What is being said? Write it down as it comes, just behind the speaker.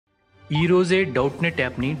ఈరోజే డౌట్నెట్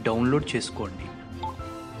యాప్ని డౌన్లోడ్ చేసుకోండి.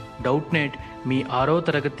 డౌట్నెట్ మీ 6వ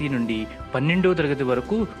తరగతి నుండి 12వ తరగతి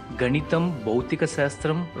వరకు గణితం, భౌతిక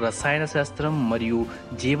శాస్త్రం, రసాయన శాస్త్రం మరియు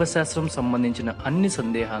జీవశాస్త్రం సంబంధించిన అన్ని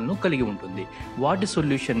సందేహాలను కలిగి ఉంటుంది. వాటి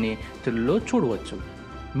సొల్యూషన్ని తెలుగులో చూడవచ్చు.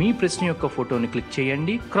 మీ ప్రశ్న యొక్క ఫోటోని క్లిక్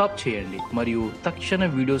చేయండి, క్రాప్ చేయండి మరియు తక్షణ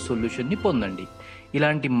వీడియో సొల్యూషన్ని పొందండి.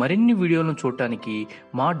 ఇలాంటి మరిన్ని వీడియోలను చూడటానికి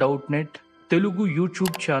మా Doubtnut Telugu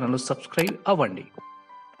YouTube channel subscribe అవ్వండి.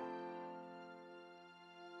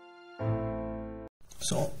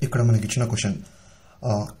 సో ఇక్కడ మనకి ఇచ్చిన question,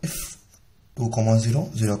 if 2, 0,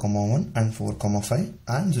 0, 1 and 4, 5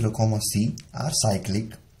 and 0, c are cyclic,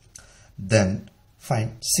 then find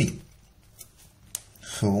c.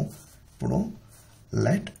 So ఇప్పుడు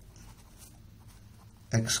let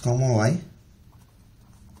x, y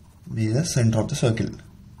be the center of the circle.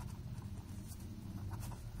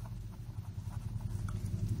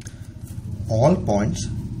 All points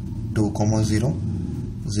 2, 0,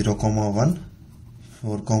 0, 1,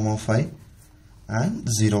 4, 5 and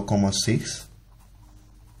 0, 6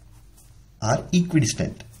 are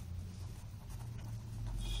equidistant.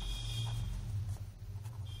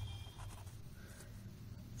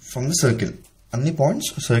 From the circle, అన్ని points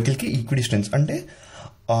circle కి ఈక్విడిస్టెన్స్ అంటే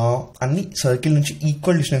అన్ని circle నుంచి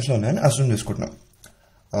equal distance లో ఉన్నాయని assume చేసుకుంటున్నాం.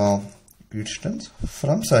 ఈక్విడిస్టెన్స్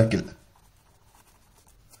from circle.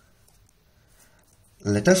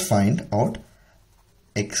 Let us find out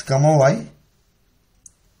x, y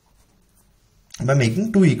by making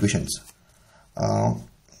two equations.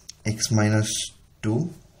 X minus 2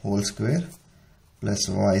 whole square plus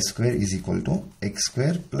y square is equal to x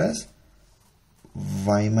square plus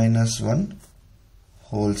y minus 1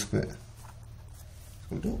 whole square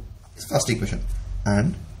equal to first equation, and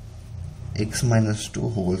x minus 2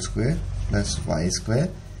 whole square plus y square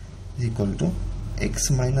is equal to x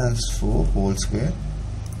minus 4 whole square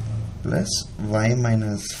plus y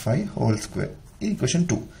minus 5 whole square. Equation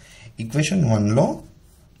 2. Equation 1లో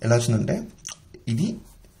ఎలా వచ్చిందంటే ఇది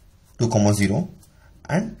 2, 0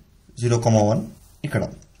 and 0, 1 ఇక్కడ,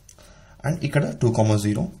 and ఇక్కడ 2,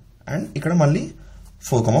 0 and ఇక్కడ మళ్ళీ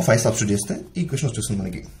 4, 5 substitute చేస్తే equation వచ్చేస్తుంది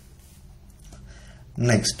మనకి.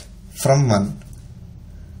 Next from 1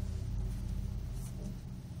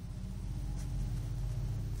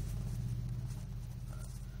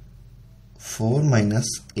 4 minus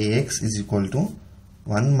ax is equal to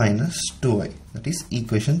 1 minus 2y, that is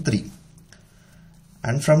equation 3.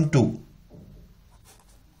 And from 2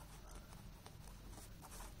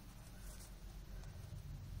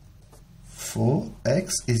 4x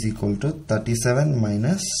is equal to 37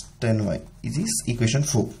 minus 10y, this is equation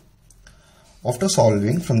 4. After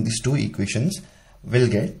solving from these two equations,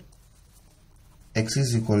 we'll get x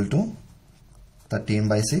is equal to 13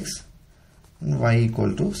 by 6 and y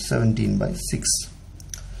equal to 17 by 6.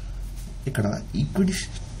 ఇక్కడ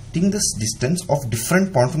ఈక్విడిస్టింగ్ the distance of different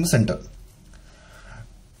point from the centre.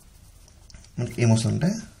 మనకి ఏమొస్తుందంటే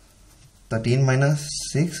 13 minus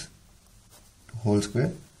 6 whole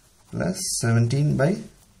square plus 17 by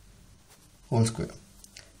whole square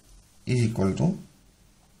is equal to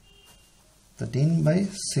 13 by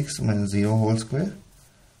 6 minus 0 whole square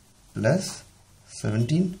plus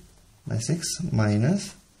 17 by 6 minus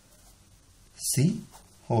c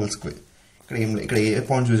whole square. ఇక్కడ ఏ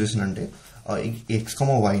point use చేసినంటే X,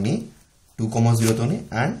 వైని 2, 0 తోని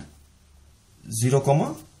and 0,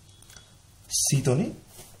 c తోని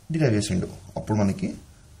derive చేసిండు. అప్పుడు మనకి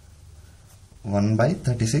 1 by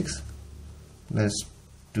 36 plus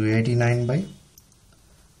 289 by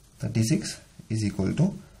 36 is equal to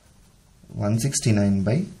 169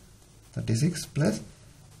 by 36 plus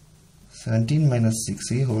 17 minus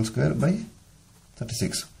 6c whole square by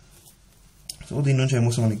 36. So దీని నుంచి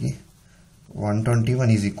ఏమొస్తుంది మనకి 121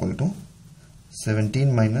 is equal to 17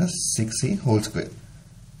 minus 6c whole square,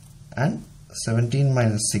 and 17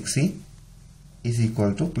 minus 6c is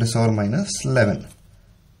equal to plus or minus 11.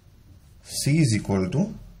 c is equal to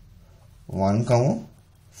 1,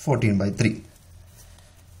 14 by 3.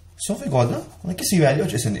 So we got the c value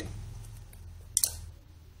వచ్చేసింది.